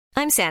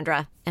I'm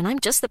Sandra, and I'm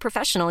just the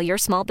professional your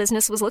small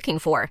business was looking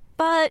for.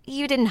 But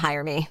you didn't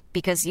hire me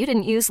because you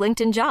didn't use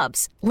LinkedIn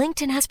Jobs.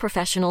 LinkedIn has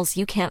professionals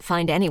you can't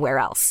find anywhere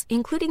else,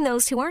 including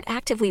those who aren't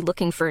actively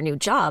looking for a new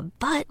job,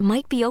 but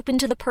might be open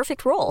to the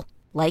perfect role,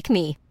 like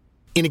me.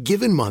 In a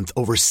given month,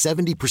 over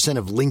 70%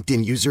 of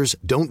LinkedIn users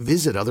don't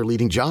visit other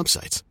leading job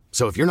sites.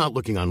 So if you're not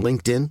looking on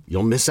LinkedIn,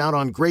 you'll miss out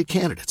on great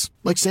candidates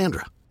like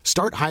Sandra.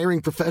 Start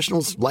hiring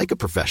professionals like a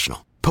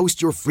professional.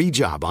 Post your free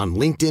job on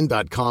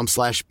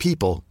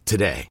linkedin.com/people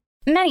today.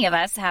 Many of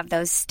us have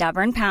those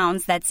stubborn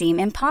pounds that seem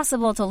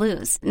impossible to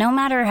lose, no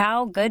matter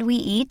how good we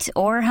eat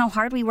or how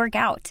hard we work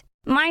out.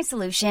 My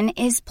solution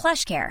is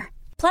PlushCare.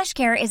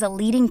 PlushCare is a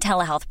leading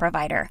telehealth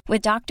provider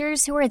with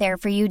doctors who are there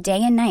for you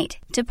day and night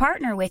to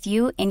partner with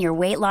you in your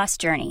weight loss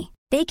journey.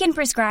 They can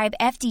prescribe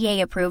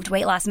FDA-approved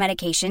weight loss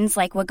medications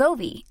like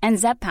Wegovy and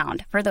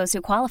Zepbound for those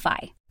who qualify.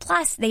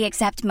 Plus, they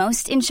accept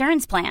most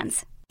insurance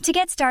plans. To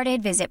get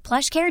started, visit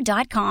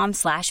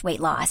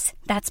plushcare.com/weightloss.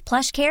 That's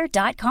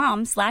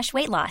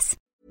plushcare.com/weightloss.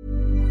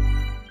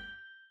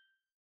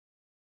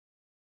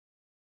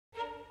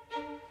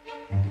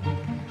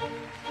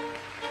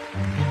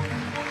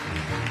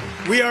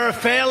 We are a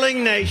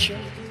failing nation.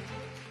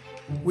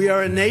 We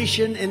are a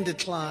nation in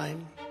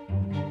decline.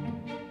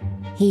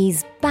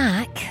 He's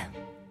back,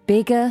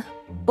 bigger,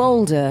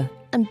 bolder,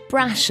 and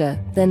brasher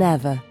than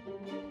ever.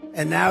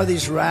 And now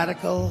these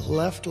radical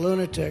left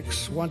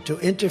lunatics want to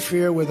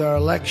interfere with our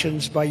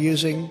elections by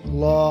using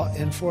law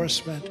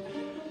enforcement.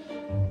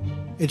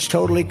 It's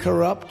totally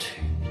corrupt,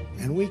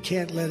 and we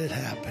can't let it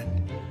happen.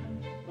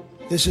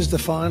 This is the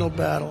final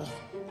battle.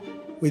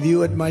 With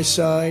you at my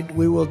side,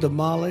 we will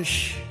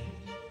demolish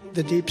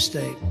the deep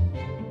state.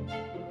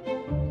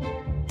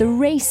 The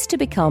race to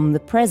become the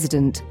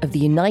President of the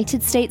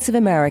United States of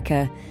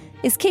America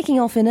is kicking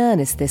off in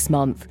earnest this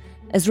month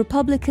as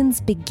Republicans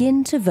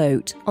begin to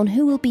vote on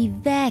who will be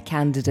their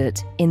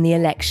candidate in the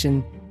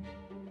election.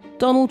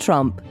 Donald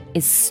Trump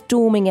is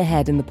storming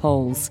ahead in the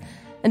polls,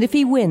 and if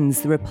he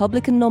wins the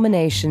Republican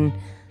nomination,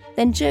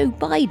 then Joe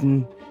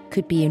Biden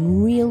could be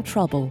in real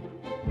trouble.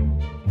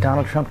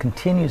 Donald Trump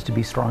continues to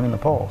be strong in the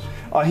polls.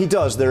 He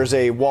does. There's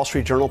a Wall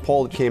Street Journal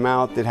poll that came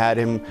out that had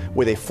him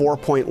with a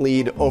 4-point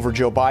lead over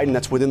Joe Biden.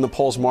 That's within the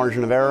poll's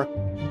margin of error.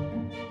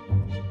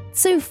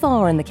 So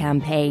far in the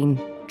campaign,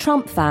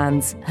 Trump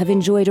fans have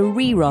enjoyed a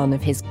rerun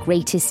of his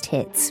greatest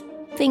hits.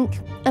 Think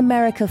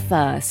America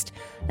First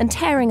and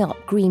tearing up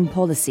green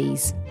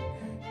policies.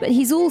 But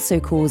he's also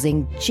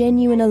causing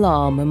genuine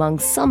alarm among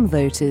some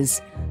voters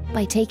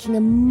by taking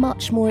a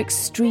much more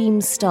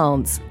extreme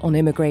stance on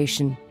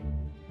immigration.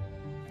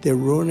 They're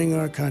ruining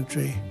our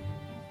country.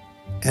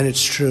 And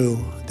it's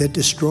true. They're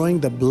destroying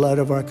the blood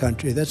of our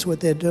country. That's what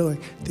they're doing.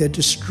 They're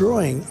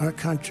destroying our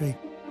country.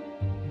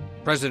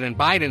 President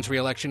Biden's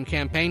re-election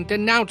campaign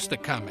denounced the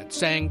comment,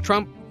 saying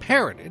Trump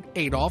parroted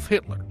Adolf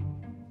Hitler.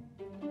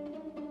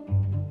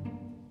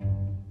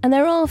 And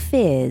there are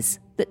fears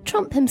that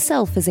Trump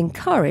himself has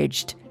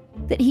encouraged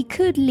that he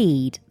could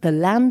lead the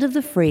land of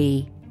the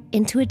free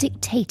into a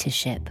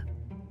dictatorship.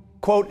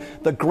 Quote,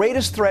 the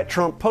greatest threat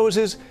Trump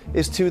poses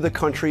is to the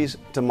country's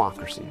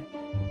democracy.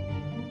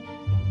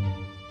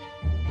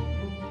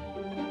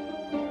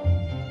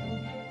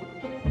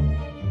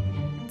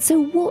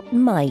 So what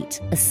might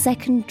a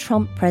second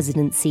Trump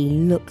presidency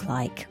look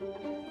like?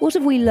 What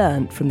have we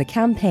learnt from the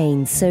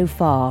campaign so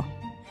far?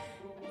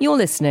 You're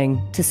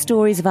listening to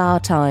Stories of Our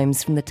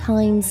Times from The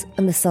Times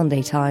and The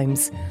Sunday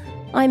Times.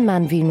 I'm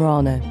Manveen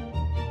Rana.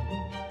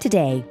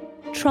 Today,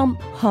 Trump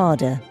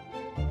harder.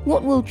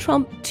 What will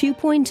Trump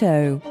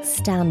 2.0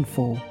 stand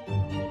for?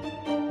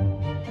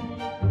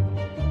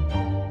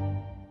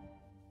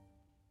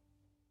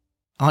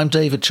 I'm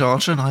David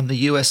Charter, and I'm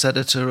the US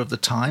editor of The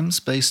Times,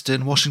 based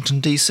in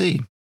Washington,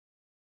 D.C.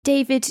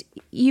 David,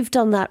 you've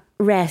done that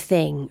rare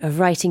thing of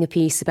writing a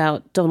piece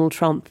about Donald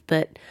Trump,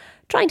 but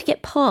trying to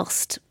get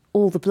past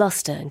all the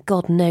bluster, and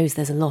God knows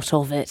there's a lot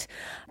of it.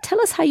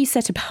 Tell us how you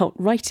set about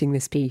writing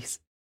this piece.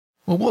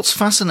 Well, what's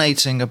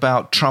fascinating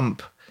about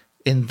Trump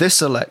in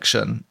this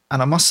election,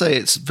 and I must say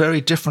it's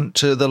very different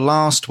to the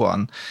last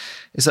one,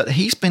 is that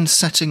he's been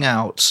setting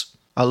out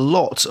a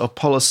lot of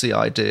policy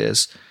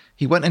ideas.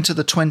 He went into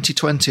the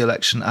 2020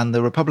 election and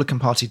the Republican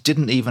Party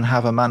didn't even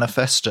have a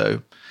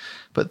manifesto.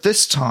 But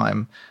this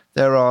time,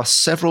 there are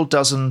several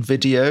dozen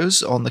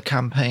videos on the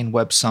campaign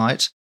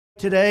website.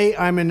 Today,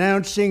 I'm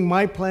announcing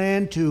my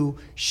plan to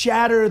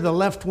shatter the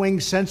left-wing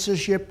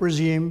censorship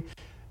regime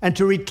and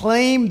to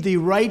reclaim the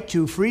right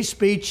to free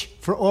speech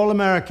for all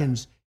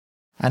Americans.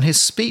 And his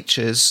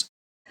speeches...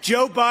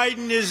 Joe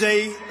Biden is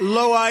a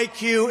low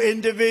IQ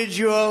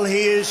individual.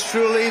 He is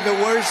truly the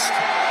worst,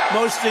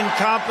 most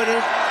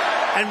incompetent,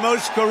 and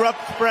most corrupt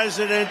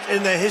president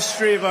in the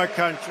history of our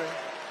country.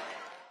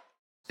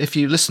 If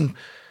you listen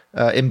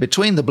in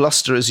between the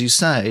bluster, as you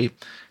say,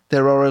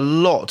 there are a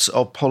lot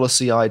of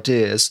policy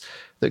ideas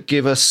that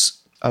give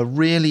us a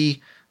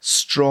really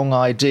strong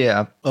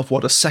idea of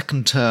what a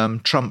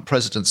second-term Trump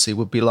presidency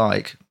would be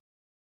like.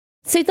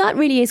 So that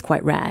really is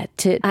quite rare,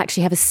 to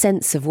actually have a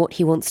sense of what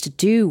he wants to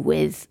do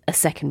with a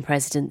second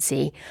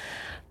presidency.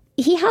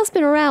 He has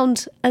been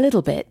around a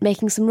little bit,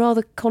 making some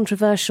rather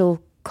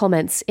controversial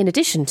comments in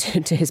addition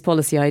to his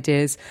policy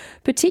ideas,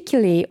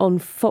 particularly on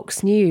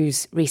Fox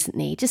News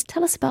recently. Just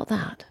tell us about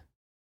that.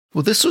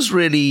 Well, this was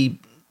really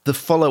the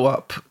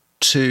follow-up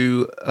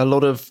to a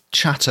lot of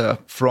chatter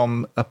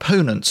from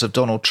opponents of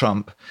Donald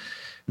Trump,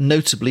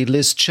 notably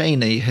Liz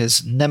Cheney,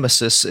 his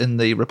nemesis in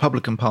the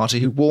Republican Party,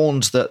 who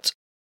warned that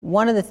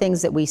one of the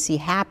things that we see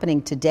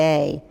happening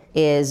today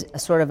is a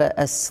sort of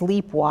a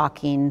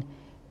sleepwalking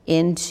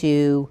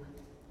into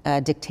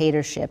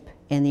dictatorship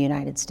in the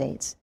United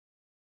States.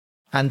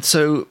 And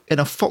so in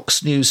a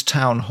Fox News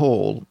town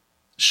hall,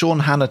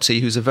 Sean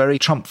Hannity, who's a very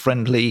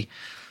Trump-friendly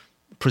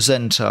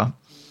presenter,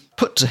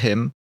 put to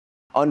him,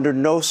 under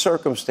no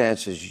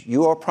circumstances,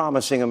 you are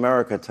promising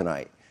America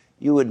tonight,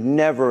 you would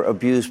never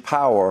abuse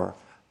power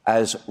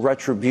as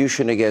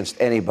retribution against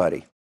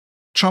anybody.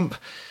 Trump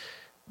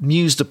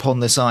mused upon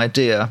this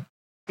idea.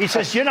 He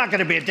says, you're not going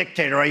to be a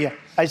dictator, are you?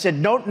 I said,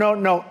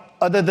 no,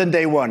 other than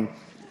day one.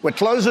 We're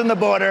closing the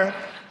border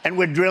and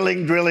we're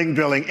drilling.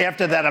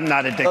 After that, I'm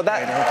not a dictator,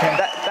 okay?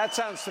 That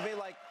sounds to me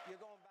like you're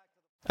going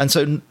back to... And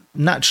so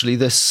naturally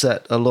this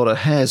set a lot of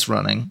hairs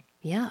running.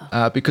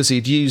 Yeah. Because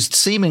he'd used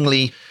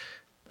seemingly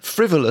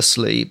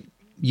frivolously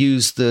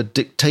used the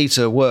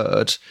dictator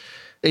word.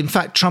 In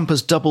fact, Trump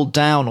has doubled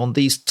down on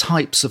these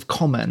types of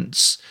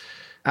comments,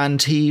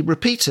 and he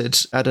repeated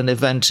at an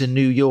event in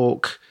New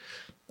York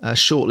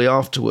shortly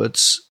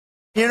afterwards.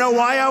 You know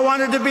why I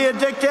wanted to be a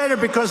dictator?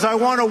 Because I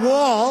want a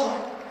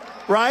wall,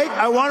 right?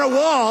 I want a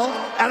wall,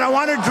 and I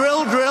want to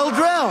drill.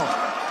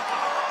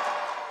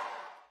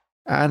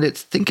 And I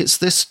think it's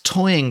this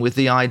toying with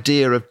the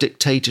idea of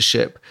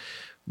dictatorship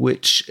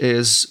which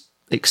is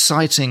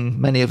exciting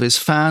many of his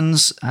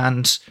fans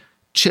and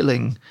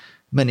chilling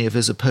many of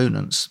his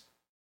opponents.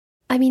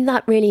 I mean,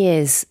 that really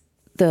is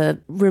the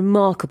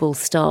remarkable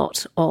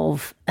start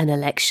of an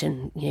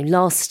election. You know,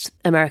 last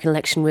American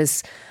election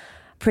was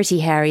pretty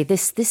hairy.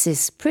 This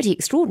is pretty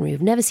extraordinary.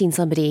 We've never seen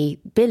somebody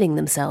billing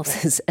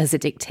themselves as a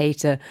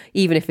dictator,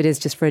 even if it is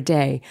just for a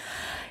day.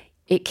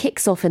 It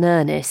kicks off in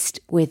earnest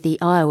with the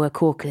Iowa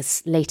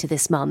caucus later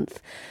this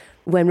month,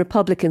 when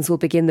Republicans will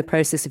begin the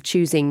process of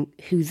choosing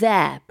who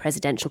their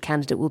presidential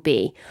candidate will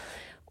be.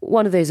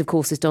 One of those, of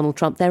course, is Donald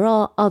Trump. There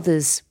are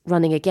others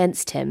running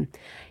against him.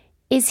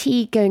 Is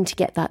he going to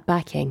get that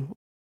backing?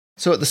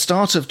 So at the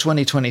start of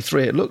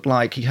 2023, it looked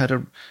like he had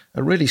a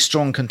really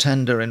strong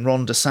contender in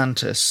Ron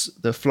DeSantis,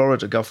 the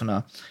Florida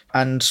governor,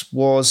 and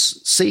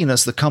was seen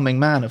as the coming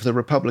man of the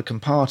Republican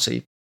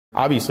Party.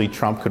 Obviously,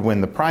 Trump could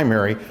win the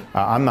primary.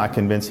 I'm not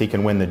convinced he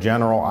can win the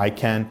general. I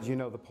can. You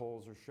know, the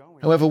polls are showing.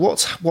 However,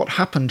 what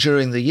happened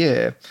during the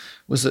year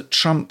was that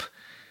Trump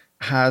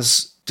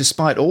has,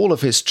 despite all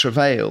of his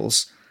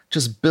travails,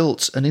 just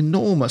built an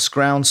enormous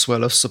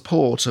groundswell of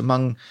support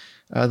among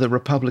the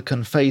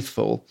Republican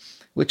faithful,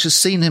 which has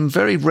seen him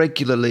very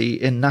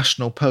regularly in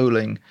national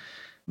polling,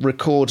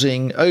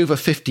 recording over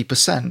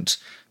 50%.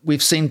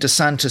 We've seen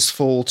DeSantis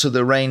fall to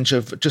the range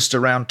of just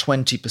around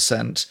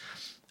 20%.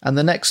 And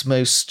the next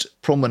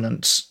most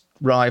prominent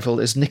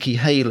rival is Nikki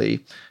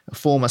Haley, a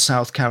former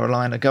South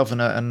Carolina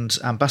governor and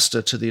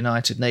ambassador to the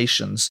United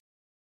Nations.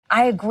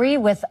 I agree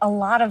with a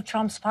lot of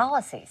Trump's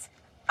policies.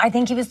 I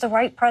think he was the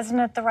right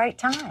president at the right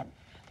time.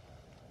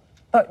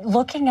 But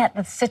looking at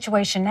the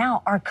situation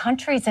now, our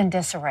country's in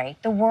disarray,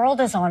 the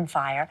world is on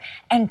fire,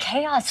 and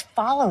chaos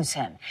follows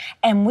him.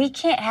 And we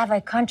can't have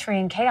a country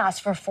in chaos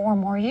for 4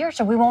 more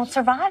years or we won't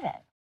survive it.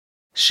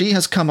 She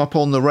has come up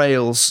on the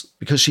rails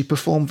because she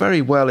performed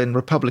very well in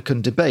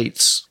Republican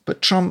debates,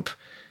 but Trump,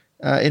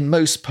 in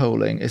most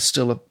polling, is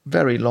still a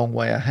very long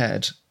way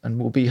ahead and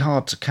will be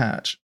hard to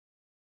catch.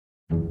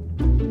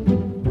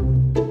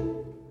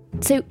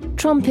 So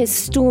Trump is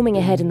storming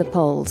ahead in the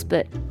polls,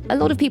 but a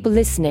lot of people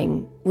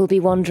listening will be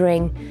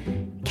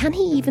wondering, can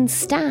he even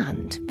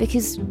stand?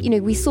 Because, you know,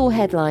 we saw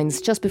headlines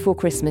just before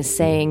Christmas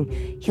saying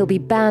he'll be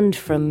banned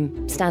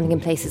from standing in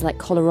places like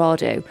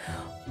Colorado.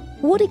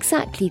 What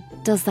exactly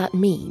does that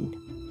mean?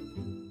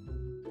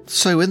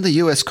 So in the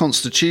US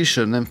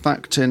Constitution, in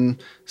fact, in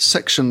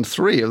Section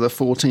 3 of the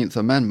 14th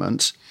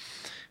Amendment,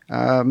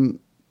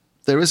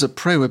 there is a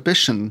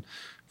prohibition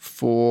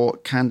for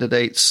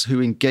candidates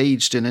who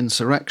engaged in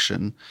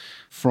insurrection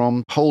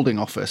from holding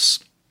office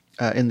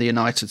in the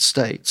United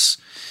States.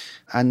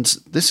 And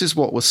this is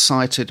what was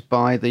cited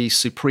by the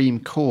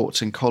Supreme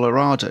Court in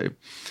Colorado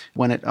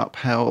when it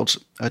upheld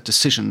a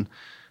decision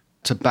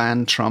to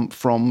ban Trump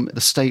from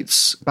the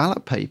state's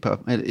ballot paper.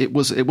 It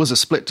was a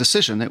split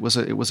decision. It was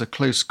a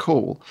close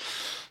call.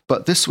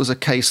 But this was a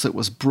case that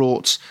was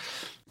brought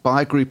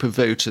by a group of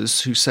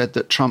voters who said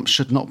that Trump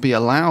should not be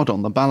allowed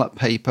on the ballot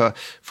paper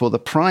for the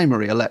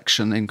primary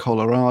election in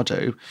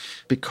Colorado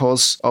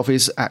because of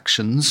his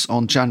actions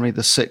on January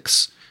the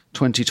 6th,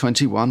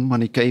 2021,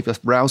 when he gave a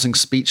rousing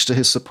speech to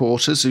his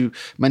supporters,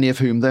 many of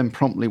whom then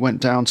promptly went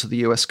down to the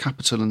US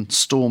Capitol and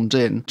stormed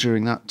in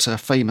during that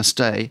famous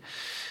day.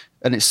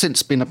 And it's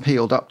since been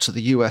appealed up to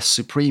the US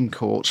Supreme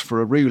Court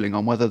for a ruling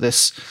on whether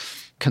this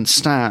can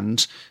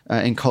stand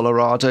in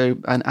Colorado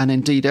and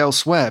indeed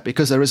elsewhere,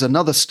 because there is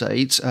another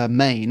state,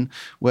 Maine,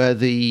 where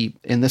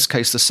in this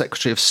case, the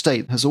Secretary of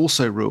State has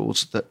also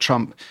ruled that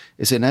Trump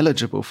is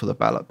ineligible for the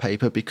ballot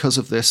paper because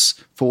of this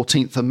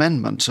 14th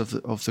Amendment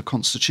of the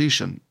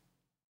Constitution.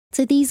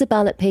 So these are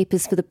ballot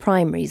papers for the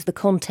primaries, the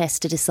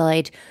contest to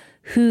decide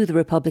who the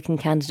Republican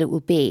candidate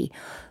will be.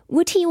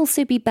 Would he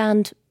also be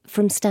banned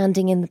from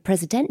standing in the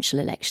presidential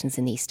elections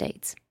in these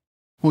states?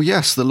 Well,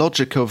 yes, the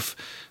logic of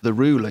the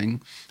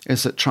ruling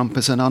is that Trump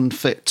is an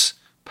unfit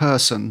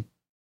person.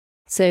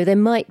 So there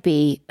might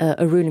be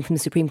a ruling from the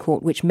Supreme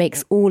Court which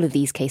makes all of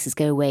these cases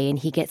go away and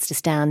he gets to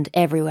stand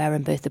everywhere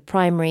in both the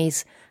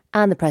primaries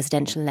and the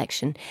presidential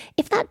election.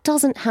 If that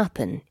doesn't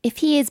happen, if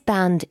he is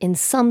banned in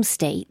some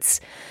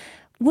states,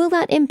 will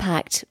that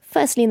impact,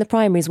 firstly in the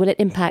primaries, will it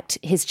impact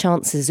his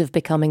chances of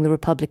becoming the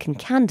Republican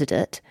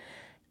candidate?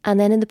 And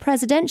then in the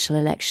presidential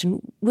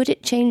election, would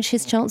it change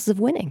his chances of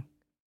winning?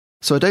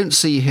 So I don't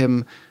see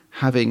him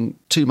having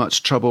too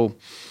much trouble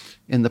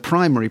in the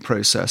primary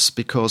process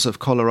because of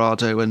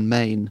Colorado and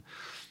Maine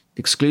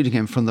excluding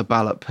him from the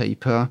ballot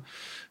paper,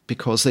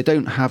 because they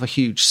don't have a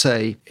huge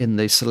say in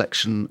the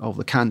selection of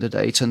the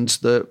candidate. And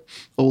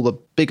all the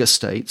bigger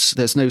states,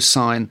 there's no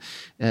sign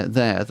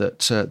there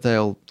that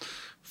they'll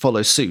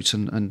follow suit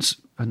and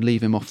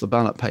leave him off the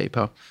ballot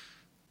paper.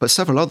 But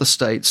several other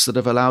states that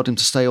have allowed him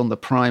to stay on the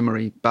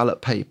primary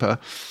ballot paper,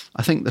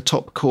 I think the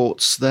top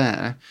courts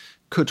there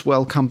could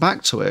well come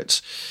back to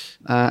it.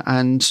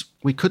 And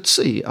we could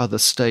see other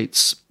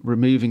states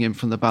removing him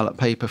from the ballot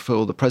paper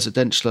for the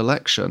presidential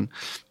election.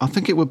 I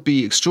think it would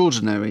be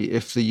extraordinary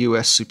if the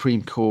US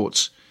Supreme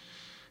Court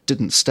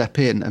didn't step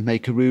in and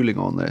make a ruling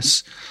on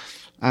this.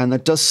 And there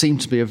does seem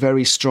to be a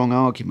very strong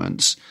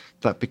argument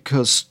that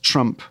because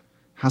Trump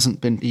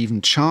hasn't been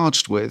even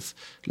charged with,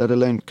 let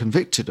alone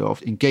convicted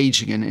of,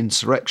 engaging in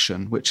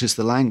insurrection, which is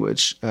the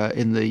language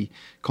in the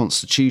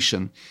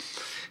Constitution,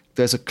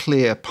 there's a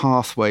clear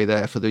pathway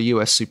there for the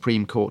US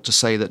Supreme Court to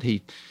say that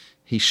he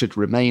should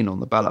remain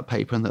on the ballot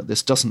paper and that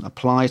this doesn't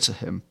apply to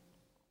him.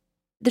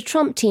 The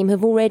Trump team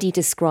have already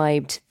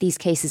described these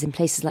cases in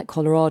places like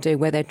Colorado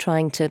where they're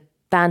trying to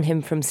ban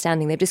him from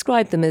standing. They've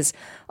described them as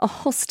a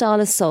hostile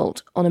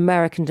assault on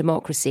American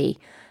democracy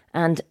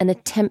and an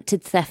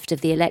attempted theft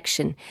of the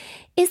election.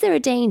 Is there a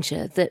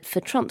danger that for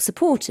Trump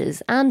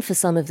supporters and for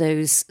some of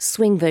those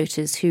swing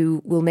voters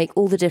who will make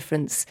all the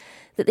difference,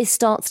 that this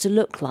starts to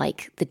look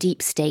like the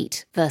deep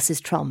state versus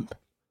Trump?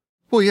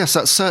 Well, yes,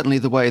 that's certainly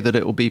the way that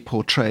it will be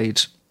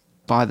portrayed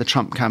by the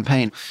Trump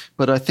campaign.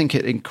 But I think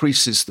it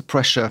increases the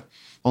pressure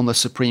on the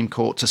Supreme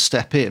Court to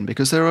step in,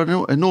 because there are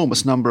an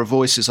enormous number of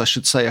voices, I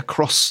should say,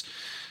 across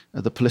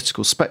the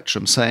political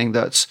spectrum saying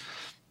that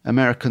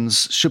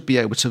Americans should be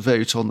able to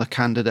vote on the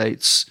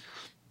candidates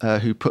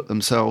who put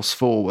themselves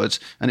forward,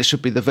 and it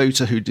should be the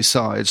voter who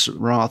decides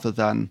rather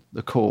than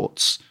the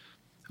courts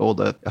or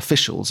the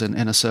officials in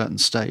a certain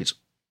state.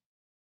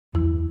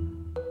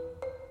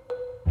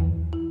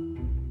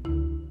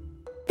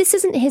 This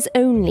isn't his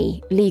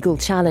only legal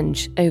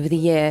challenge over the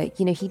year.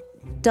 You know, he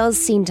does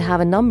seem to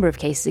have a number of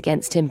cases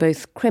against him,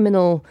 both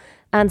criminal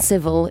and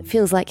civil. It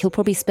feels like he'll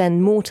probably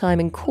spend more time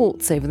in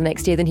courts over the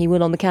next year than he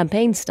will on the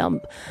campaign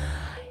stump.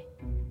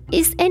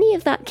 Is any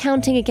of that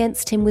counting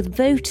against him with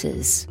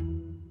voters?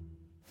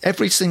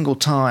 Every single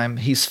time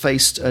he's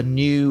faced a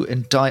new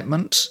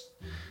indictment,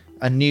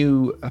 a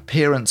new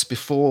appearance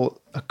before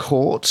a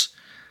court,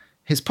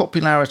 his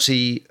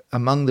popularity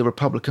among the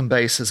Republican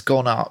base has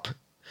gone up.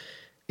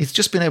 He's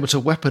just been able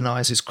to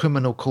weaponize his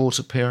criminal court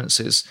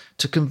appearances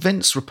to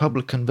convince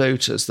Republican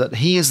voters that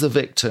he is the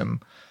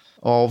victim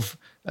of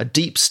a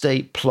deep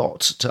state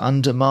plot to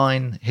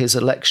undermine his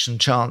election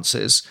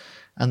chances,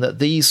 and that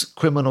these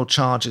criminal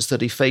charges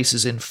that he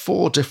faces in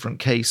 4 different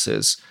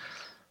cases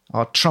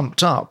are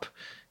trumped up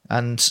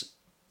and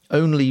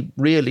only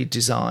really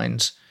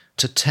designed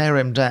to tear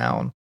him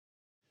down.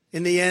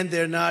 In the end,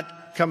 they're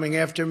not coming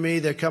after me,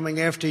 they're coming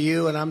after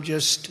you, and I'm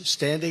just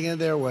standing in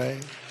their way.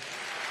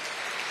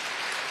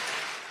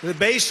 The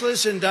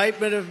baseless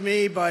indictment of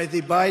me by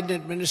the Biden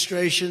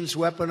administration's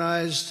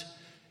weaponized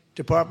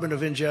Department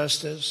of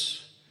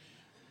Injustice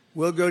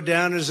will go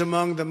down as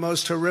among the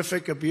most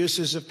horrific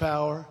abuses of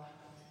power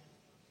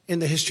in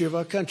the history of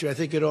our country. I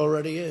think it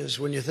already is,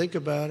 when you think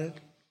about it.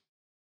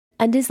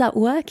 And is that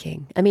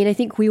working? I mean, I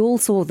think we all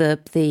saw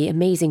the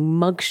amazing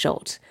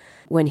mugshot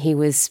when he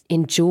was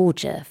in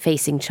Georgia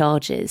facing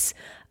charges.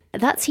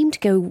 That seemed to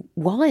go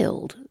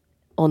wild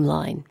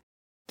online.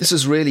 This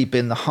has really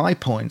been the high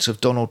point of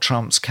Donald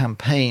Trump's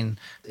campaign.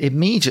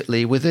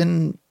 Immediately,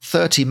 within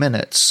 30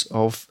 minutes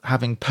of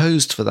having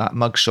posed for that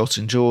mugshot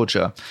in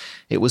Georgia,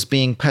 it was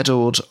being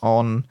peddled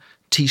on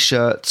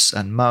T-shirts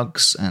and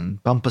mugs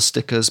and bumper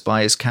stickers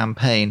by his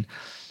campaign.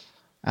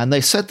 And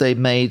they said they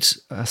made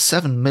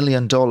 $7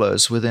 million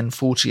within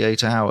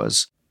 48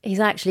 hours. He's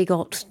actually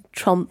got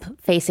Trump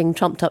facing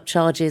trumped-up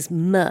charges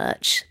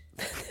merch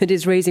that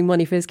is raising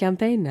money for his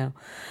campaign now.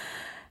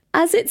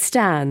 As it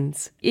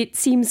stands, it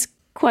seems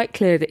quite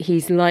clear that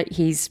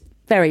he's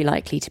very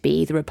likely to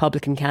be the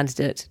Republican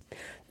candidate.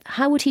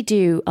 How would he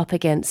do up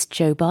against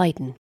Joe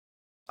Biden?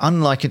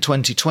 Unlike in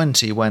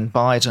 2020, when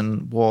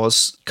Biden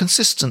was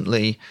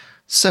consistently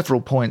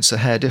several points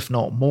ahead, if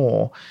not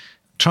more,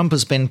 Trump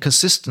has been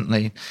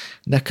consistently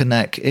neck and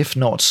neck, if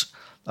not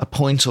a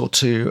point or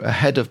two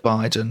ahead of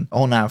Biden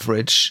on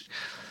average.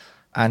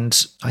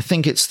 And I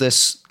think it's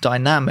this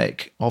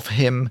dynamic of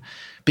him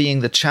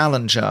being the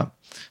challenger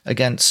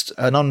against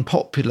an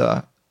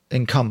unpopular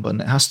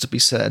incumbent, it has to be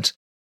said.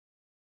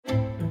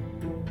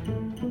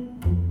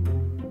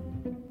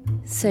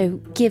 So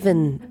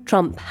given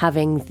Trump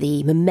having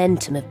the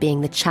momentum of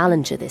being the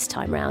challenger this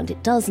time round,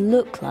 it does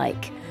look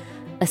like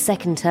a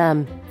second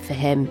term for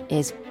him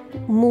is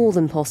more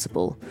than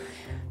possible.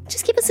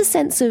 Just give us a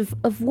sense of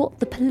what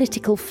the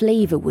political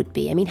flavour would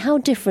be. I mean, how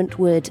different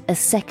would a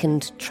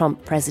second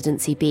Trump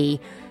presidency be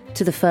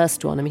to the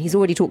first one? I mean, he's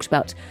already talked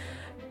about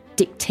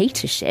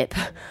dictatorship.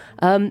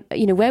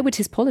 Where would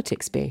his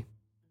politics be?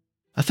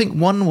 I think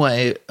one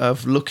way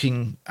of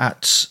looking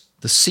at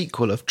the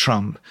sequel of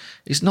Trump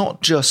is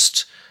not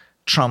just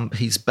Trump,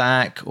 he's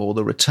back, or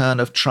the return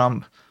of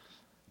Trump,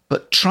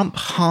 but Trump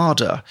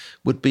harder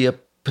would be a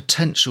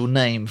potential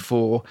name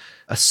for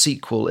a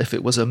sequel if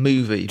it was a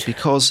movie,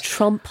 because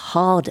Trump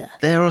harder.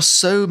 There are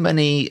so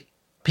many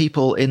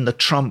people in the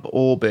Trump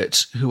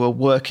orbit who are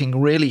working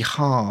really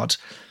hard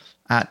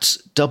at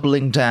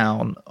doubling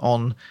down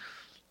on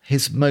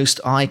his most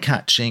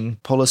eye-catching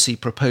policy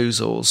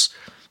proposals.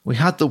 We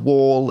had the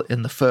wall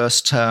in the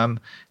first term.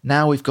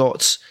 Now we've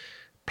got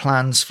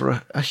plans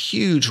for a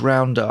huge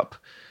roundup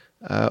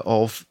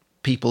of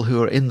people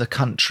who are in the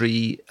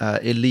country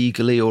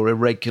illegally or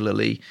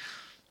irregularly,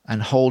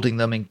 and holding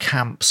them in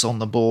camps on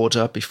the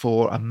border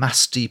before a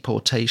mass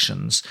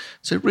deportations.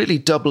 So really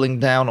doubling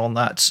down on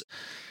that.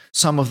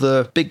 Some of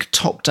the big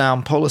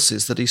top-down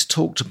policies that he's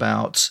talked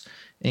about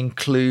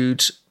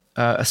include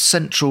a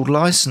central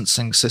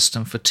licensing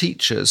system for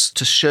teachers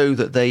to show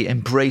that they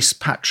embrace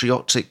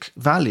patriotic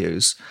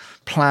values,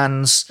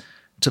 plans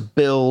to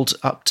build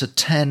up to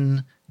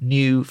 10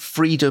 new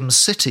freedom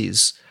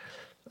cities,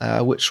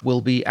 which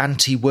will be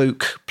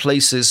anti-woke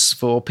places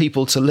for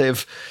people to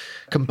live,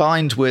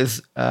 combined with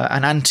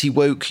an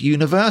anti-woke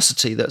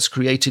university that's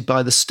created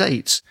by the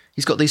state.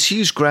 He's got these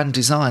huge grand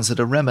designs that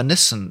are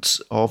reminiscent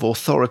of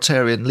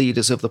authoritarian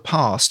leaders of the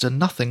past and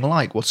nothing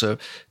like what a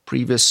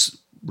previous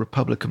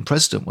Republican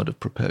president would have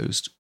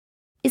proposed.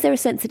 Is there a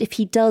sense that if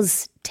he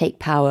does take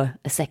power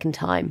a second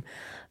time,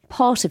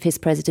 part of his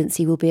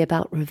presidency will be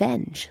about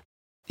revenge?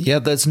 Yeah,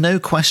 there's no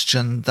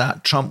question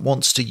that Trump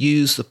wants to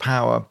use the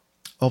power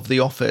of the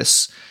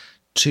office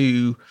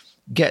to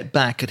get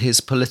back at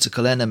his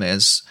political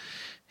enemies.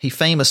 He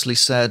famously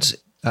said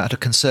at a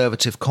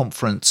Conservative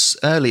conference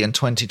early in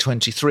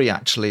 2023,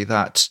 actually,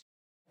 that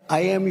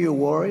I am your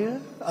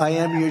warrior, I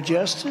am your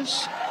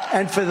justice,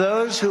 and for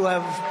those who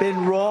have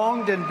been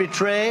wronged and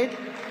betrayed,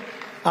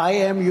 I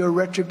am your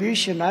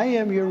retribution, I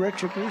am your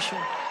retribution.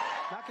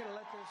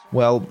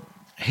 Well,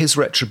 his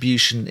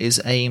retribution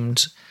is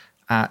aimed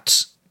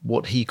at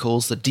what he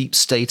calls the deep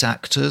state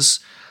actors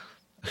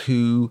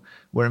who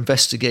were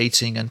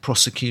investigating and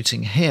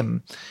prosecuting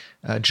him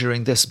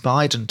during this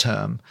Biden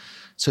term.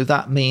 So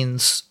that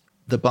means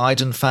the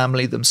Biden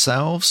family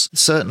themselves,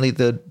 certainly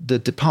the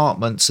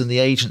departments and the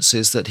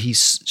agencies that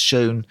he's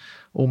shown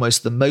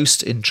almost the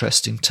most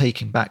interest in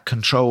taking back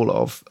control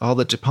of are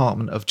the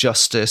Department of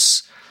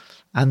Justice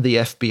and the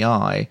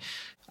FBI.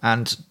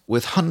 And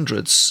with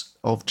hundreds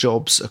of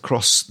jobs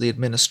across the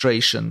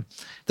administration,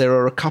 there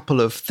are a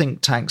couple of think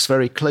tanks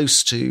very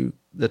close to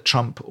the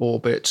Trump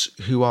orbit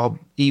who are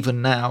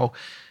even now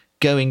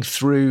going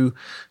through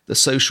the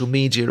social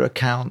media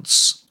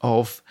accounts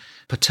of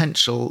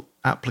potential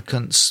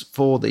applicants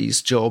for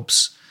these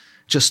jobs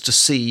just to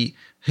see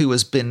who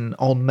has been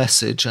on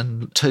message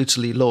and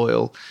totally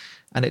loyal.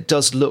 And it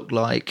does look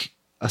like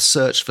a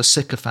search for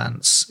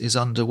sycophants is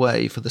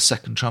underway for the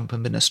second Trump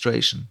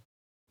administration.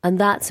 And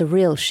that's a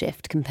real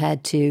shift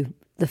compared to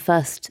the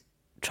first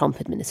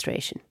Trump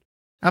administration.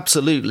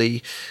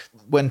 Absolutely.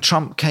 When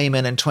Trump came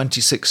in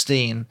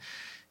 2016,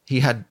 he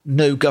had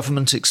no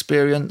government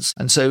experience,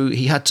 and so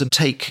he had to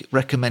take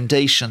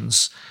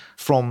recommendations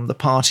from the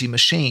party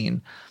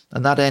machine.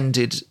 And that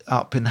ended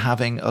up in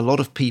having a lot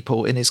of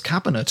people in his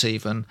cabinet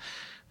even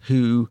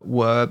who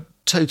were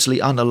totally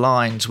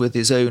unaligned with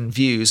his own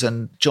views.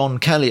 And John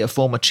Kelly, a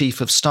former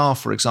chief of staff,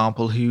 for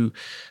example, who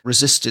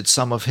resisted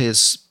some of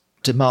his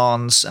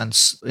demands and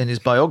in his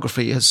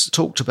biography has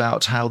talked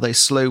about how they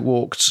slow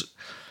walked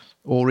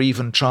or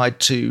even tried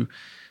to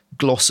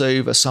gloss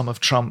over some of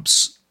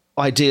Trump's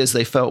ideas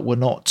they felt were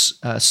not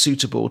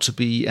suitable to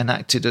be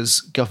enacted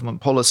as government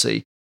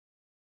policy.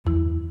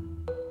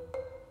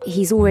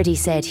 He's already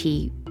said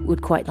he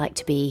would quite like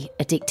to be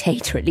a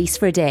dictator, at least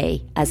for a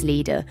day, as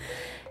leader.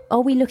 Are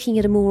we looking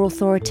at a more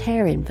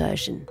authoritarian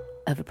version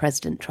of a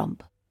President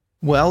Trump?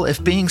 Well,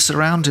 if being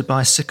surrounded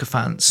by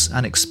sycophants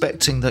and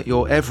expecting that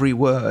your every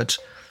word,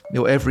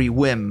 your every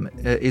whim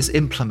is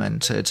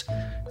implemented,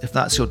 if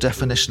that's your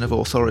definition of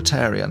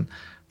authoritarian,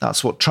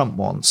 that's what Trump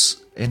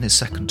wants in his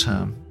second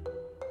term.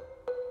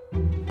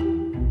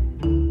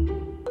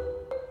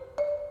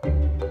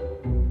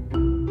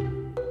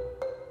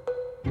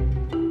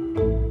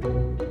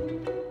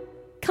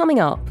 Coming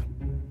up,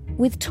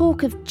 with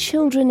talk of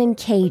children in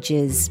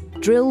cages,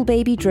 drill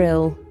baby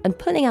drill, and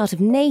pulling out of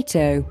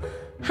NATO,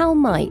 how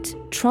might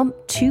Trump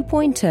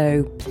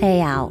 2.0 play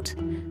out?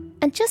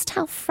 And just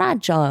how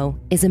fragile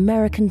is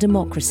American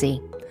democracy?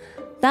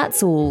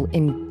 That's all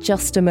in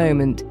just a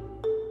moment.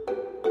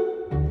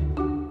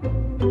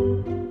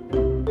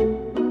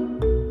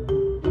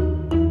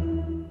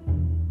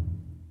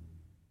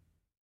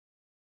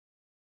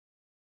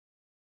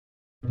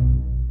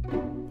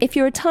 If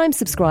you're a Times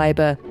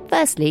subscriber,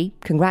 firstly,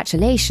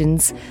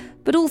 congratulations,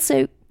 but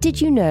also,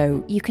 did you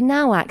know you can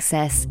now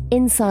access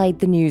Inside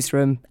the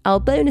Newsroom, our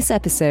bonus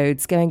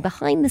episodes going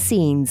behind the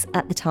scenes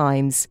at the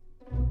Times.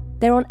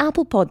 They're on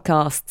Apple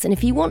Podcasts, and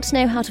if you want to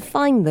know how to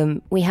find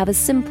them, we have a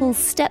simple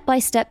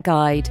step-by-step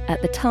guide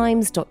at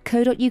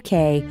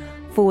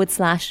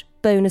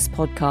thetimes.co.uk/bonus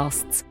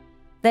podcasts.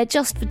 They're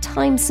just for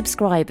Times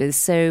subscribers,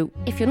 so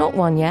if you're not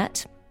one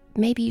yet,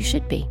 maybe you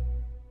should be.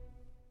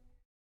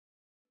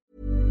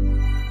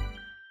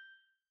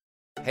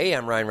 Hey,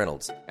 I'm Ryan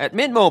Reynolds. At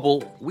Mint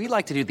Mobile, we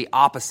like to do the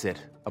opposite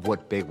of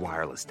what Big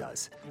Wireless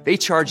does. They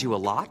charge you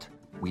a lot,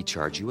 we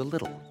charge you a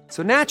little.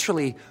 So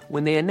naturally,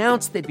 when they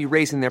announced they'd be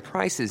raising their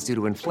prices due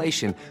to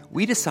inflation,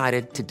 we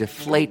decided to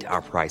deflate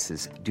our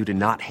prices due to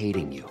not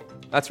hating you.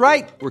 That's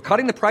right. We're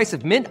cutting the price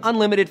of Mint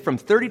Unlimited from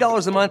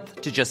 $30 a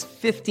month to just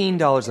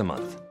 $15 a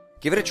month.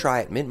 Give it a try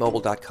at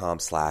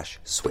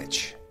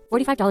mintmobile.com/switch.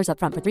 $45 up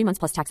front for 3 months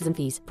plus taxes and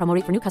fees. Promo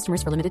rate for new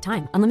customers for limited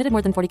time. Unlimited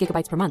more than 40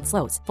 gigabytes per month.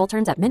 Slows full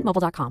terms at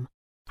mintmobile.com.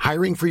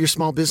 Hiring for your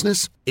small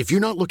business? If you're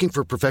not looking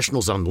for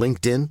professionals on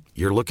LinkedIn,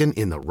 you're looking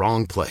in the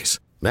wrong place.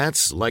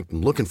 That's like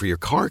looking for your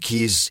car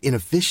keys in a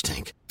fish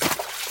tank.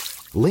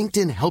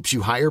 LinkedIn helps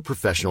you hire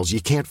professionals you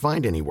can't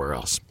find anywhere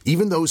else,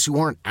 even those who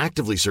aren't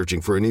actively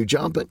searching for a new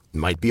job but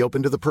might be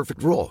open to the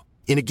perfect role.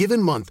 In a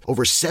given month,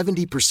 over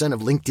 70%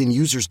 of LinkedIn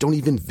users don't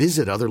even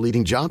visit other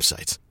leading job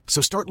sites. So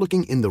start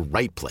looking in the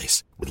right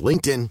place. With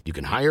LinkedIn, you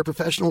can hire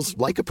professionals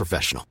like a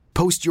professional.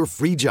 Post your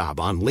free job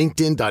on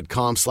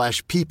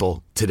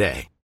linkedin.com/people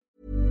today.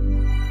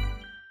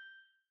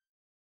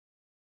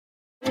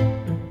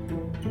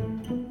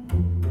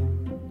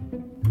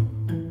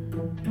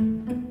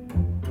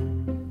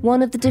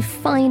 One of the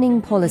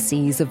defining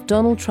policies of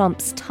Donald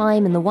Trump's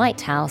time in the White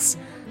House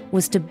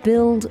was to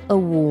build a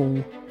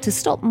wall to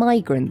stop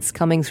migrants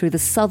coming through the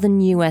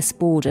southern US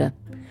border.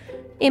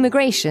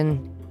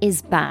 Immigration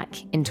is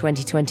back in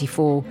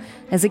 2024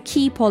 as a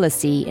key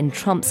policy in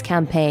Trump's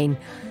campaign,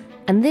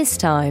 and this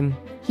time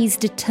he's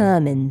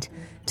determined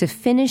to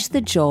finish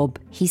the job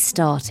he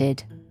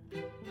started.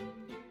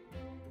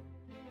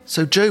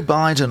 So Joe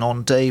Biden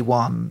on day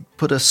one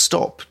put a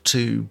stop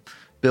to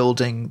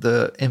building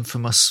the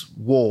infamous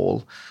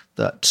wall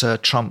that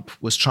Trump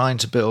was trying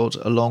to build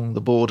along the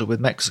border with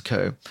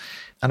Mexico.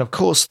 And of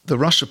course, the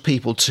rush of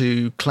people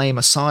to claim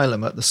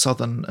asylum at the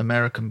southern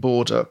American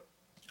border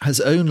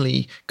has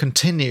only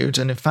continued.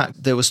 And in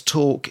fact, there was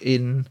talk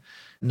in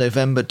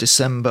November,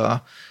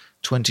 December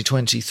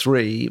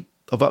 2023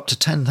 of up to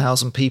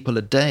 10,000 people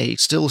a day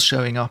still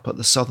showing up at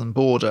the southern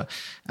border.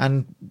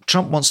 And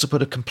Trump wants to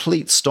put a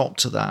complete stop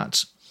to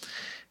that.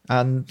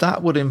 And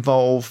that would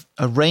involve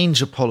a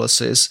range of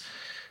policies.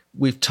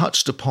 We've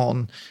touched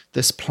upon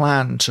this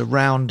plan to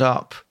round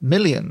up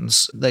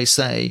millions, they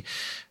say,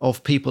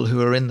 of people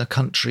who are in the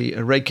country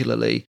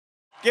irregularly.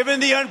 Given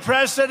the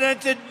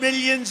unprecedented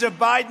millions of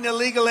Biden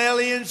illegal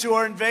aliens who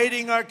are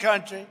invading our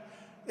country,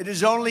 it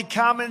is only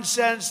common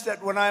sense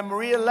that when I'm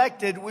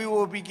reelected, we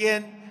will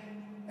begin,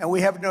 and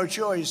we have no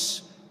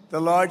choice, the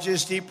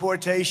largest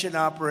deportation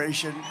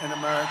operation in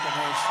American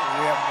history.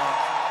 We have no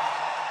choice.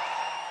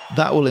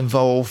 That will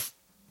involve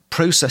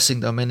processing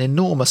them in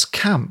enormous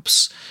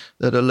camps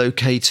that are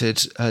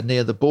located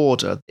near the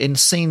border, in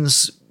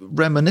scenes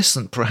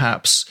reminiscent,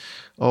 perhaps,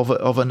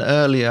 of an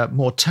earlier,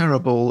 more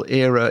terrible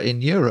era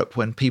in Europe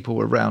when people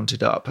were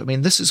rounded up. I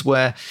mean, this is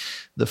where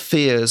the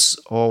fears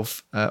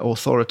of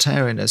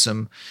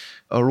authoritarianism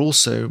are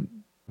also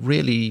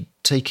really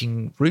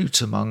taking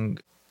root among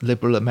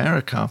liberal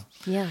America.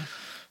 Yeah.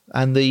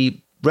 And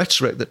the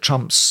rhetoric that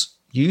Trump's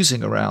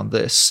using around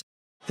this.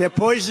 They're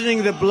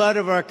poisoning the blood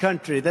of our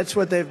country. That's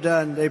what they've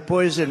done. They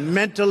poison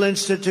mental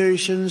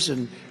institutions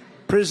and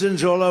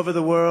prisons all over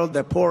the world.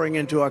 They're pouring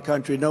into our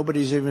country.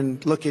 Nobody's even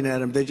looking at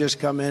them. They just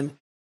come in.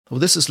 Well,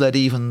 this has led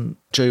even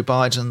Joe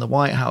Biden and the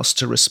White House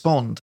to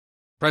respond.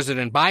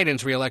 President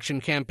Biden's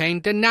re-election campaign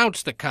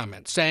denounced the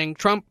comments, saying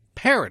Trump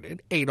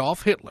parroted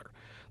Adolf Hitler.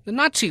 The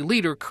Nazi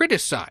leader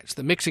criticized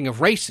the mixing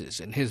of races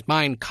in his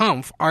Mein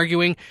Kampf,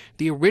 arguing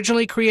the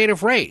originally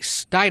creative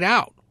race died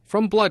out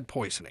from blood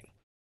poisoning.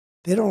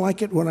 They don't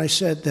like it when I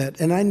said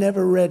that. And I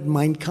never read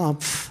Mein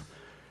Kampf.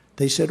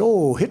 They said,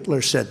 oh,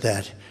 Hitler said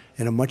that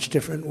in a much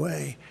different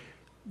way.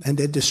 And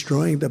they're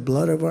destroying the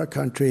blood of our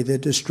country. They're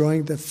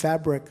destroying the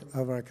fabric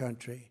of our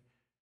country.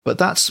 But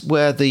that's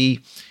where the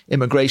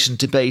immigration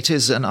debate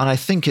is. And I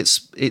think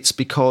it's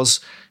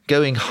because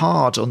going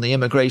hard on the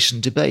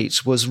immigration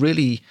debate was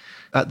really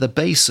at the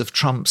base of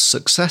Trump's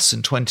success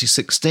in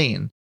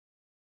 2016.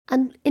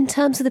 And in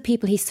terms of the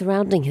people he's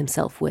surrounding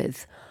himself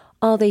with,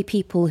 are they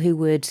people who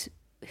would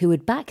who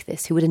would back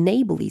this, who would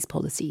enable these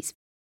policies?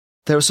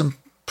 There are some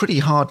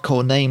pretty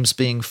hardcore names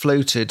being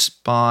floated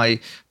by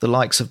the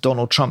likes of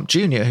Donald Trump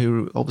Jr.,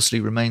 who obviously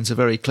remains a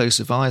very close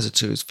advisor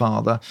to his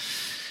father.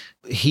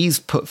 He's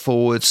put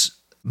forward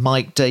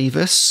Mike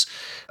Davis,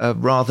 a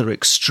rather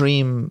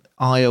extreme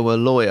Iowa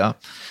lawyer,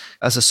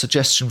 as a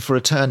suggestion for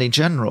Attorney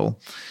General.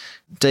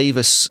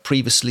 Davis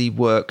previously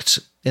worked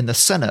in the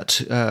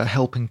Senate,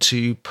 helping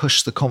to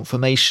push the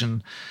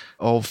confirmation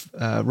of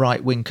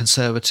right-wing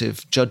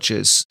conservative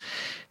judges.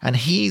 And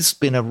he's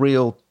been a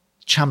real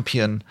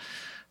champion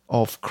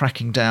of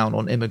cracking down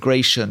on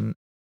immigration.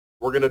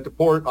 We're going to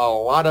deport a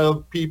lot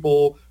of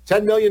people,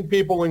 10 million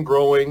people and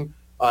growing,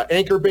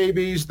 anchor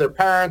babies, their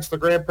parents, their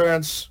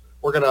grandparents.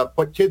 We're going to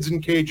put kids in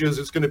cages.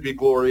 It's going to be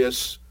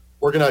glorious.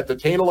 We're going to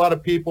detain a lot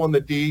of people in the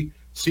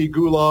D.C.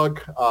 Gulag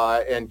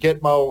and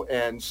Gitmo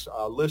and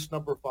list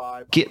number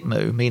 5.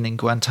 Gitmo, meaning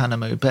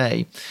Guantanamo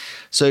Bay.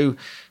 So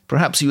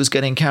perhaps he was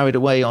getting carried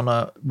away on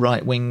a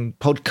right-wing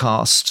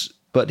podcast,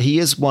 but he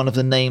is one of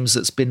the names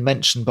that's been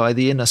mentioned by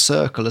the inner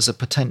circle as a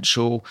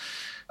potential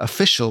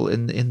official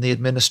in the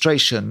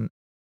administration.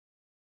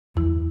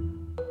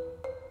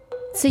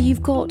 So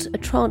you've got a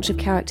tranche of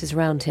characters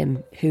around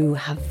him who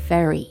have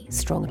very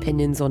strong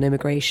opinions on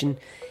immigration.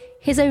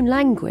 His own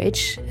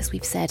language, as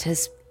we've said,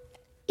 has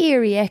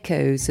eerie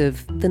echoes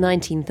of the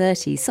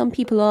 1930s. Some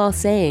people are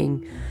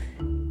saying,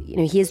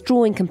 he is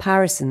drawing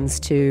comparisons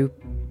to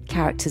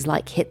characters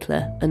like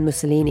Hitler and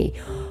Mussolini.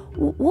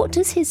 What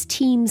does his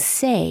team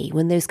say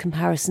when those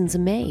comparisons are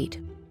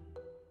made?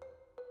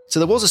 So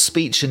there was a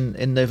speech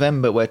in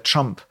November where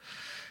Trump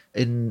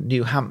in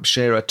New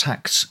Hampshire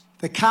attacked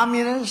the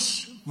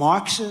communists,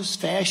 Marxists,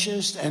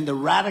 fascists, and the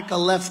radical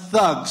left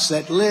thugs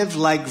that live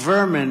like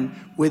vermin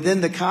within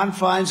the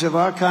confines of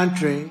our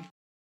country.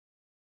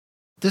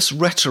 This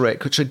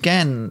rhetoric, which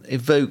again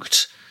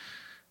evoked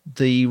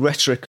the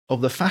rhetoric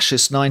of the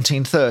fascist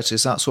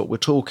 1930s, that's what we're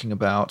talking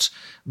about,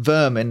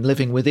 vermin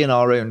living within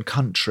our own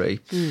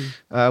country,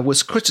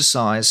 was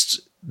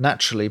criticised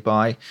naturally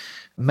by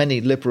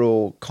many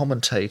liberal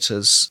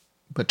commentators.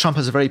 But Trump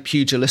has a very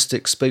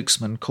pugilistic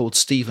spokesman called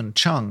Stephen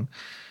Chung,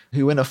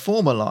 who in a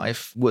former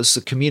life was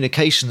the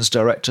communications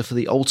director for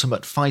the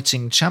Ultimate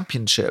Fighting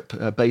Championship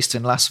based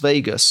in Las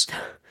Vegas.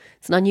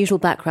 It's an unusual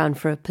background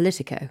for a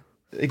Politico.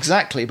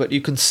 Exactly, but you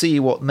can see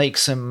what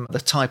makes him the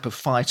type of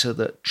fighter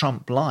that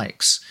Trump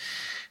likes.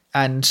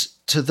 And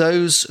to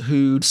those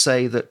who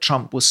say that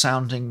Trump was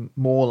sounding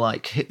more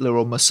like Hitler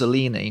or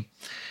Mussolini,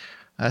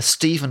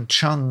 Stephen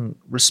Chung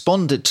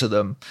responded to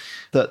them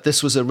that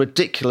this was a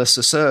ridiculous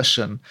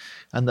assertion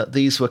and that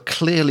these were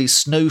clearly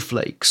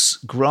snowflakes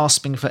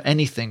grasping for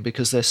anything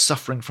because they're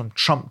suffering from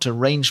Trump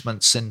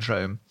derangement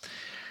syndrome.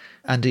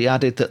 And he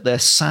added that their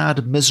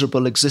sad,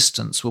 miserable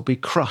existence will be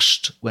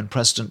crushed when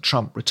President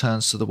Trump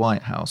returns to the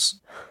White House.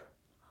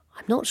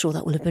 I'm not sure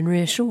that will have been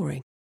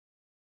reassuring.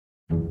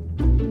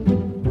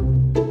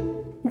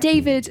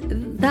 David,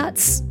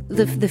 that's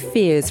the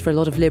fears for a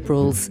lot of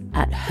liberals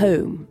at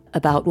home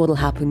about what will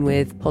happen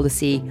with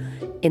policy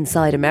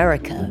inside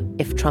America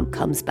if Trump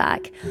comes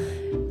back.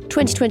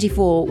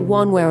 2024,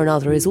 one way or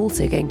another, is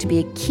also going to be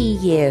a key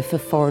year for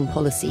foreign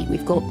policy.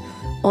 We've got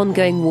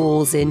ongoing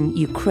wars in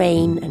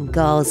Ukraine and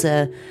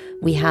Gaza.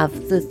 We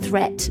have the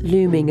threat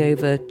looming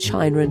over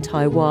China and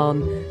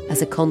Taiwan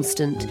as a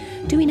constant.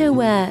 Do we know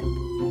where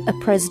a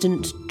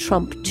President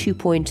Trump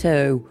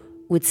 2.0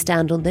 would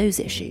stand on those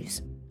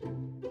issues?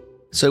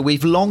 So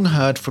we've long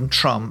heard from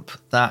Trump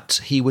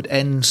that he would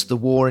end the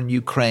war in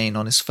Ukraine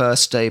on his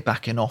first day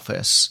back in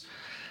office,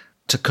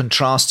 to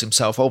contrast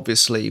himself,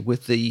 obviously,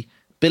 with the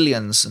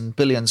billions and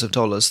billions of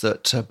dollars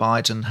that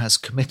Biden has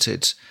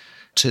committed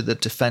to the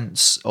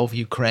defense of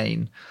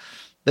Ukraine.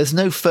 There's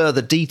no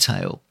further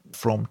detail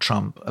from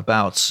Trump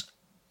about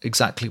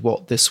exactly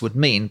what this would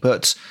mean,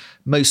 but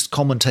most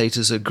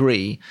commentators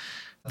agree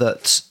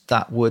that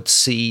that would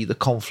see the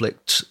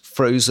conflict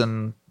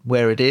frozen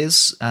where it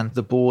is and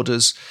the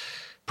borders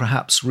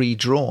perhaps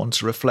redrawn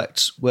to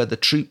reflect where the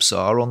troops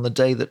are on the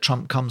day that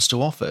Trump comes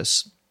to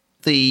office.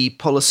 The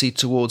policy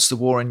towards the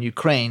war in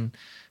Ukraine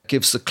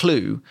gives the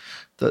clue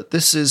that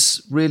this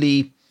is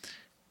really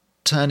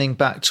turning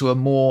back to a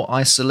more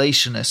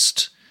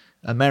isolationist,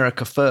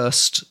 America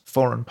first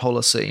foreign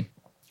policy.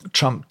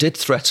 Trump did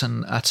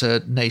threaten at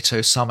a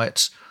NATO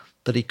summit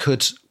that he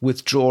could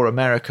withdraw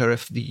America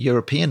if the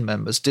European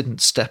members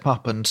didn't step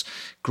up and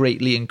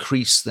greatly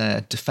increase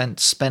their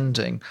defense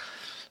spending.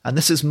 And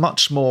this is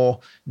much more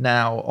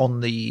now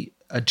on the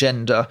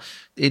agenda.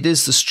 It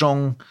is the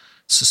strong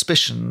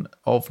suspicion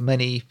of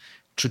many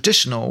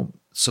traditional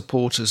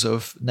supporters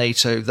of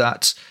NATO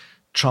that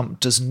Trump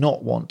does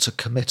not want to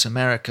commit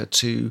America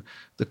to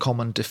the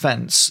common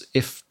defense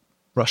if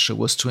Russia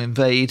was to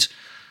invade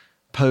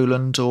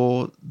Poland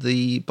or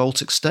the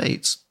Baltic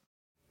states.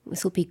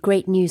 This will be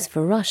great news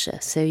for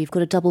Russia. So you've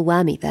got a double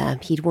whammy there.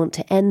 He'd want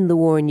to end the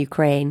war in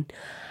Ukraine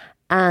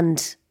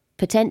and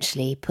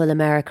potentially pull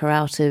America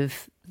out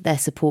of their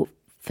support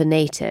for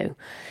NATO.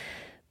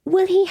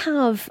 Will he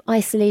have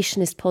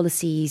isolationist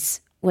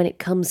policies when it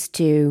comes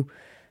to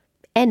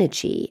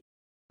energy?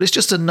 It's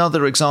just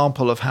another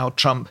example of how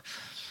Trump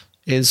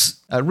is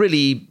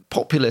really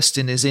populist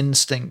in his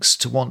instincts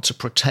to want to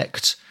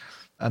protect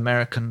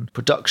American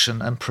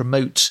production and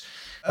promote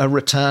a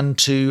return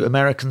to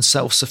American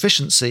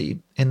self-sufficiency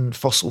in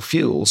fossil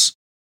fuels.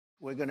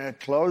 We're going to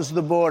close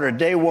the border.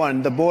 Day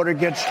one, the border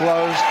gets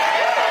closed.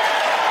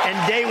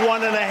 And day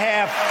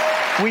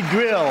 1.5, we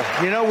drill.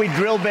 You know, we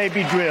drill,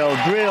 baby, drill.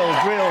 Drill,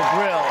 drill,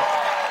 drill.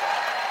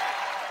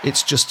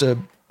 It's just a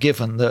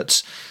given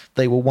that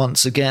they will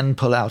once again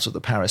pull out of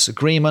the Paris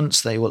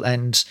Agreement. They will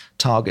end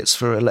targets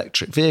for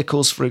electric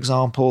vehicles, for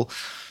example.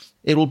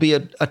 It will be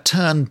a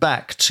turn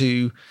back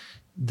to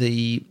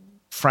the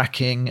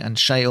fracking and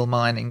shale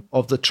mining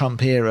of the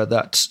Trump era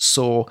that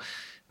saw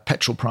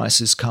petrol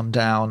prices come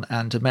down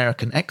and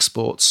American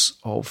exports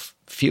of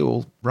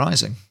fuel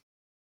rising.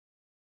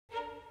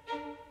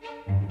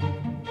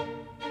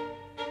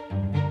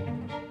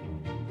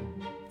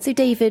 So,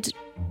 David,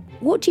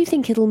 what do you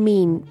think it'll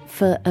mean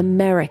for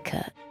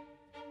America?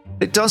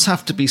 It does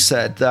have to be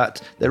said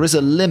that there is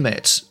a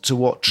limit to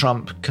what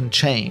Trump can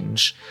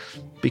change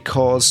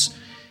because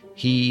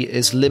he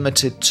is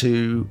limited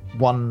to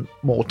one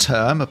more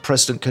term. A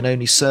president can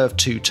only serve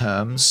 2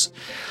 terms.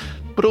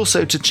 But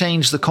also to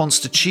change the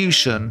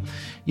Constitution,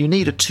 you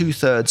need a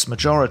 2/3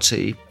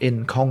 majority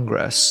in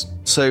Congress.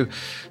 So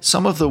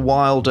some of the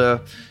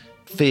wilder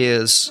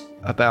fears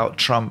about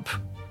Trump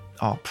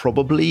are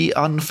probably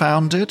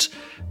unfounded,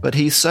 but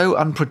he's so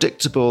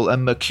unpredictable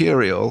and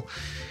mercurial,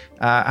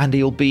 and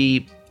he'll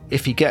be,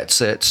 if he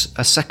gets it,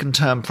 a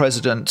second-term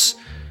president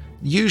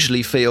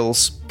usually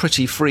feels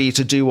pretty free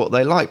to do what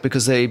they like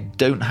because they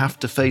don't have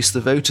to face the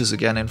voters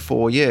again in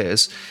 4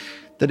 years,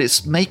 that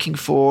it's making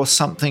for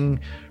something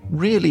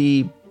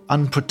really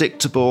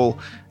unpredictable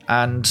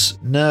and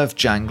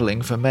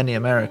nerve-jangling for many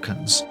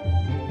Americans.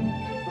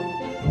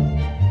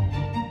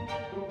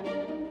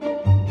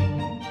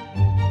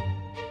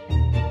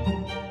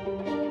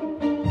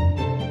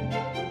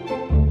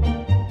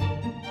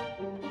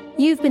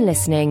 You've been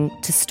listening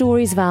to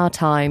Stories of Our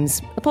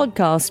Times, a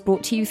podcast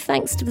brought to you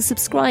thanks to the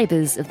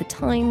subscribers of The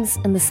Times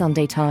and The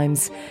Sunday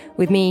Times,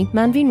 with me,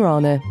 Manveen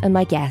Rana, and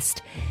my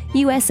guest,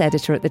 US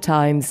editor at The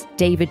Times,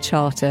 David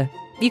Charter.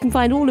 You can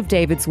find all of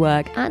David's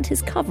work and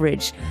his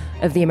coverage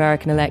of the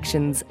American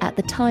elections at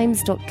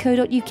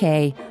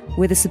thetimes.co.uk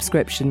with a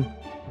subscription.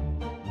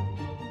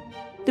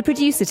 The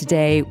producer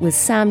today was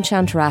Sam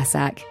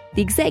Chantarasak.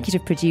 The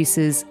executive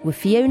producers were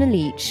Fiona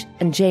Leach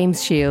and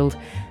James Shield,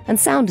 and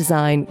sound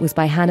design was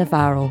by Hannah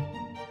Farrell.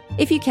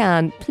 If you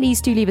can,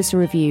 please do leave us a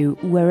review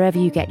wherever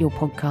you get your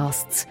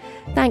podcasts.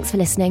 Thanks for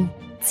listening.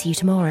 See you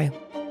tomorrow.